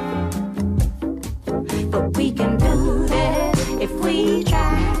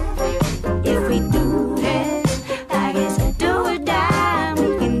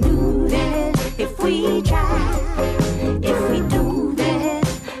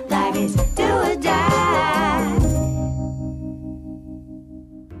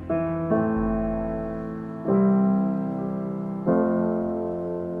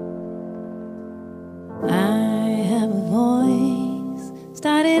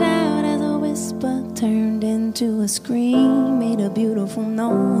Started out as a whisper, turned into a scream, made a beautiful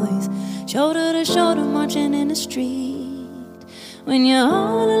noise, shoulder to shoulder marching in the street. When you're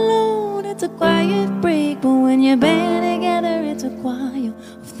all alone, it's a quiet break, but when you're band together, it's a choir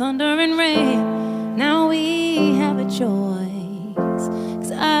of thunder and rain. Now we have a choice,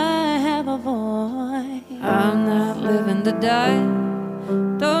 'cause I have a voice. I'm not living to die.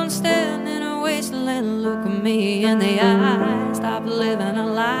 Don't stand in a wasteland, look at me in the eye. Stop living a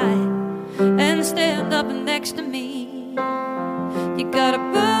lie and stand up next to me. You gotta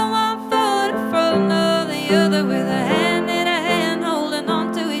put one foot in front of the other, with a hand in a hand, holding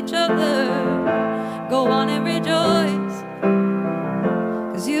on to each other. Go on and rejoice,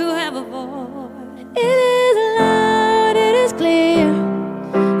 'cause you have a voice. It is loud, it is clear,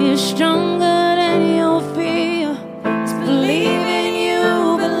 you're stronger than your fear. It's believing you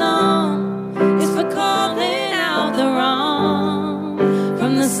belong, it's for calling out the wrong.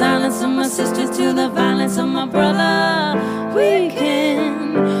 From the silence of my sister to the violence of my brother, we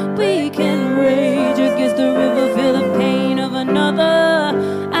can rage against the river, feel the pain of another.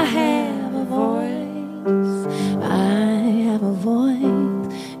 I have a voice, I have a voice,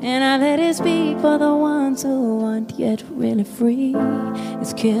 and I let it speak for the ones who aren't yet really free.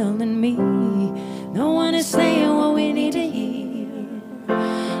 It's killing me, no one is saying what we need to hear.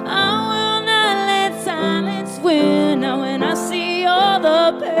 I will not let silence win. Now when I see all the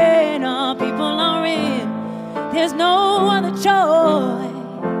pain our people are in, there's no other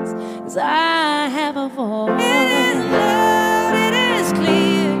choice, 'cause I have a voice. It is loud, it is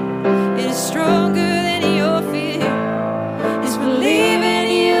clear, it is stronger than your fear. It's believing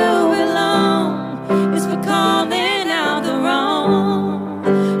you belong, it's for calling out the wrong.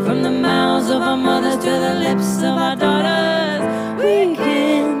 From the mouths of our mothers to the lips of our daughters, we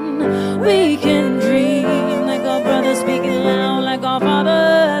can dream like our brothers, speaking loud like our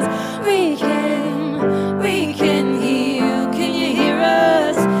fathers. We can heal. Can you hear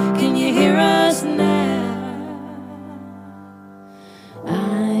us? Can you hear us now?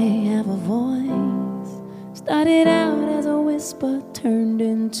 I have a voice. Started out as a whisper, turned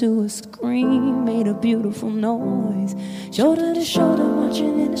into a scream, made a beautiful noise, shoulder to shoulder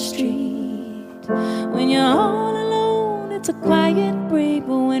marching in the street. When you're all alone, it's a quiet break,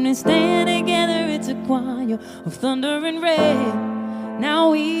 but when we stand together, it's a choir of thunder and rain.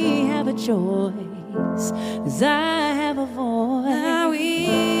 Now we have a choice, 'cause I have a voice. Now we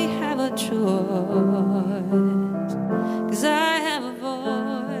have a choice, 'cause I have a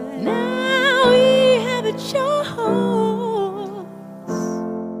voice. Now we have a choice,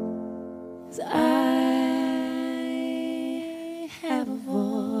 'cause I have a voice.